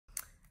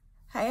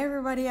Hi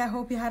everybody, I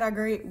hope you had a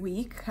great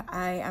week.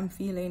 I am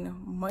feeling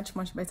much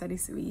better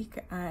this week,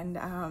 and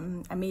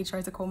I made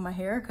sure to comb my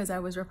hair because I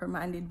was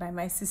reprimanded by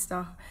my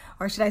sister,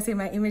 or should I say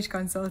my image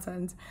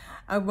consultant,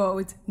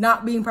 about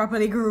not being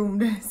properly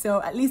groomed. So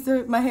at least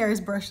my hair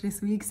is brushed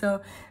this week,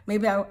 so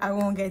maybe I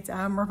won't get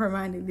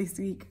reprimanded this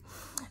week.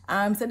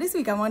 So this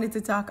week I wanted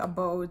to talk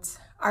about,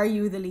 are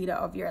you the leader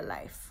of your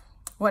life?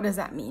 What does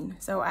that mean?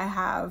 So I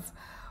have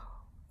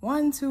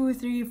 1, 2,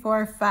 3,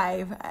 4,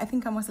 5. I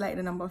think I must like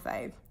the number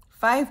 5.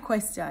 5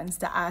 questions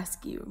to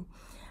ask you,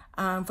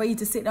 for you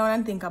to sit down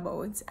and think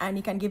about. And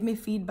you can give me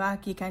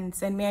feedback. You can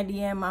send me a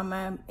DM on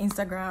my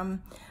Instagram,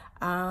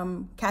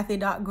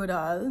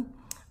 Kathy.Goodall,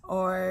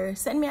 or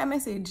send me a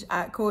message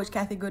at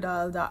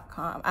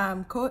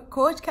coachkathygoodall.com,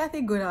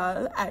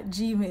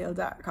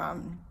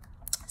 coachkathygoodall@gmail.com.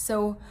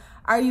 So,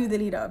 are you the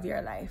leader of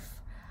your life?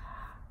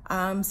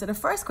 So the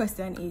first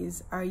question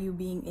is, are you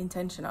being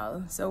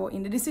intentional? So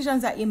in the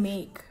decisions that you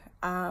make,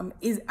 are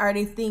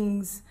they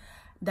things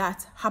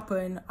that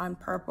happen on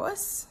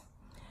purpose?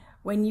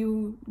 When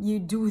you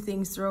do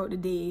things throughout the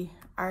day,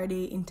 are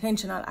they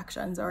intentional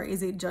actions, or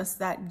is it just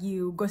that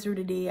you go through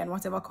the day and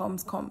whatever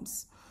comes?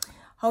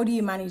 How do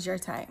you manage your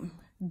time?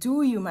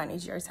 Do you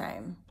manage your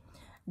time?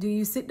 Do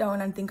you sit down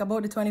and think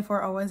about the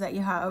 24 hours that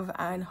you have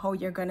and how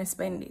you're gonna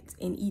spend it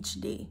in each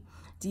day?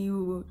 Do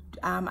you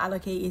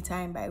allocate your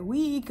time by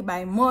week,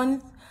 by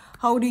month?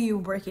 How do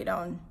you break it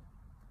down?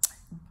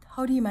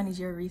 How do you manage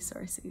your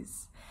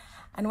resources?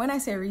 And when I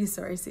say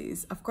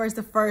resources, of course,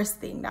 the first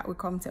thing that would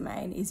come to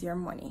mind is your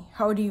money.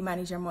 How do you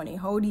manage your money?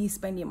 How do you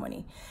spend your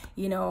money?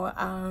 You know,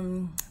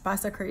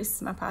 Pastor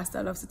Chris, my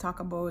pastor, loves to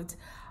talk about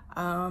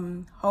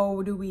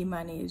how do we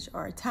manage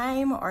our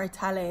time, our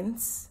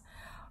talents,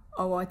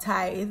 our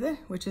tithe,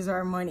 which is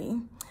our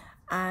money.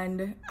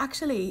 And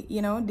actually,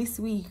 you know, this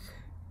week,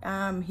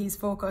 his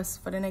focus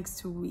for the next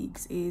 2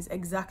 weeks is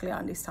exactly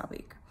on this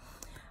topic.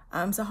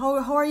 So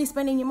how are you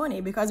spending your money?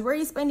 Because where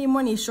you spend your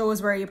money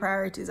shows where your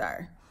priorities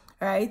are,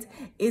 right?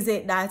 Is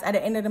it that at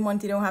the end of the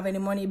month you don't have any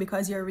money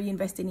because you're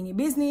reinvesting in your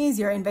business,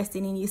 you're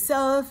investing in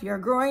yourself, you're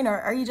growing, or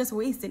are you just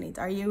wasting it?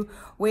 Are you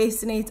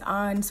wasting it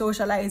on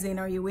socializing?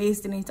 Are you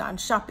wasting it on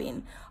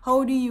shopping?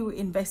 How do you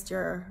invest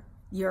your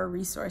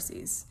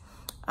resources?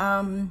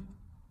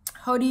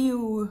 How do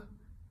you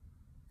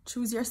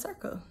choose your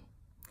circle?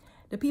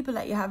 The people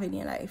that you have in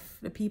your life,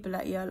 the people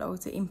that you allow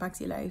to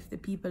impact your life, the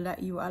people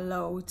that you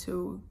allow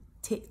to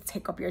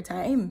take up your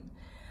time.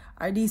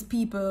 Are these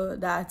people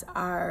that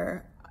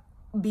are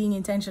being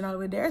intentional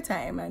with their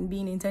time and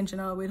being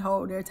intentional with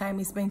how their time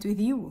is spent with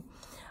you?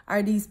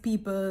 Are these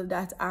people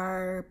that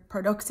are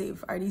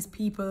productive? Are these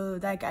people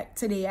that,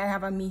 today I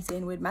have a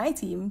meeting with my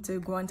team to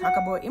go and talk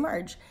about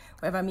Emerge.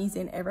 We have a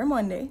meeting every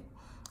Monday,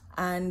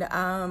 and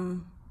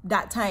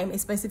that time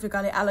is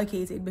specifically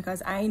allocated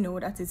because I know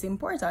that it's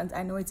important.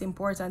 I know it's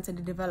important to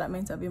the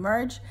development of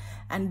Emerge,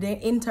 and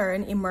in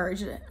turn,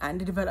 Emerge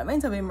and the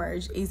development of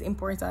Emerge is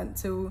important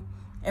to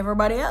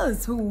everybody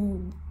else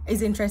who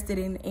is interested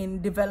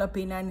in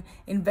developing and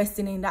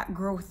investing in that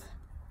growth.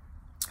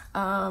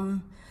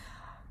 And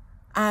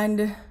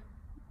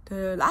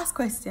the last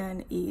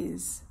question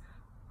is,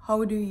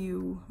 how do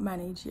you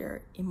manage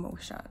your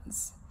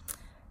emotions?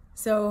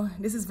 So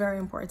this is very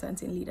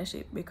important in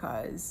leadership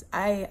because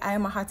I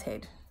am a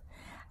hothead.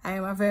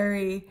 I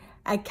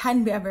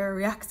can be a very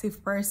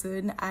reactive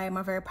person. I am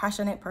a very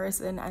passionate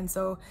person. And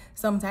so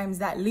sometimes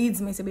that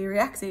leads me to be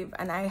reactive.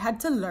 And I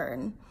had to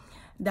learn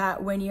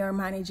that when you're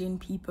managing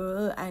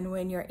people and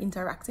when you're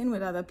interacting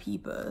with other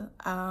people,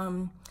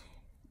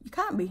 you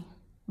can't be,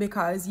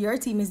 because your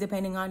team is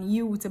depending on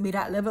you to be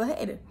that level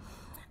head.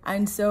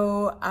 And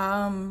so,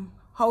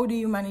 how do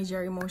you manage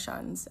your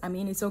emotions? I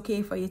mean, it's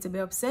okay for you to be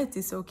upset.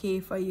 It's okay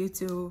for you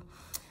to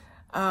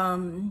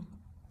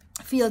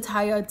feel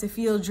tired, to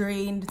feel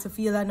drained, to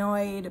feel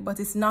annoyed, but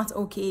it's not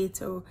okay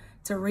to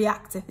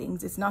react to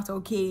things. It's not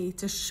okay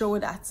to show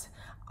that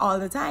all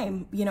the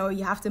time. You know,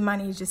 you have to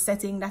manage the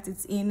setting that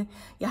it's in.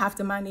 You have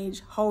to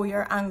manage how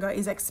your anger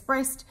is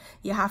expressed.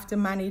 You have to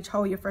manage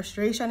how your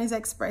frustration is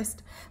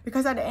expressed,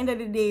 because at the end of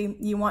the day,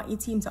 you want your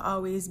team to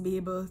always be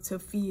able to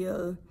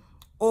feel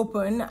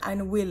open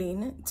and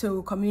willing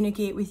to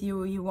communicate with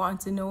you. You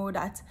want to know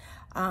that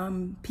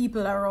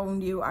people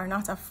around you are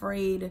not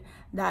afraid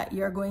that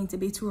you're going to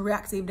be too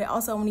reactive. They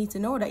also need to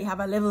know that you have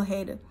a level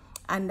head,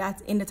 and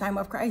that in the time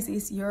of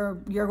crisis,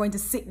 you're going to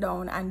sit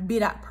down and be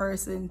that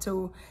person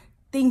to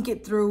think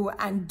it through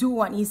and do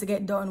what needs to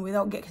get done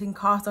without getting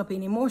caught up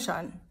in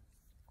emotion.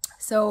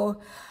 So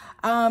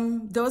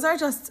those are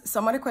just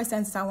some of the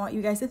questions that I want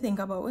you guys to think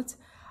about.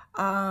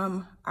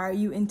 Are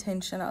you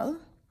intentional?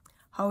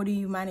 How do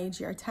you manage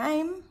your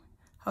time?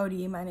 How do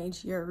you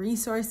manage your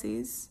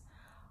resources?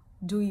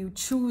 Do you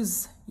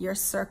choose your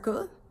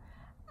circle?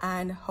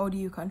 And how do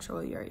you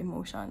control your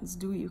emotions?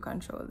 Do you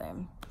control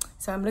them?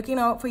 So I'm looking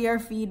out for your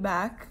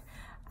feedback,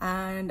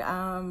 and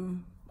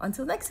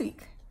until next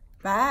week.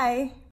 Bye.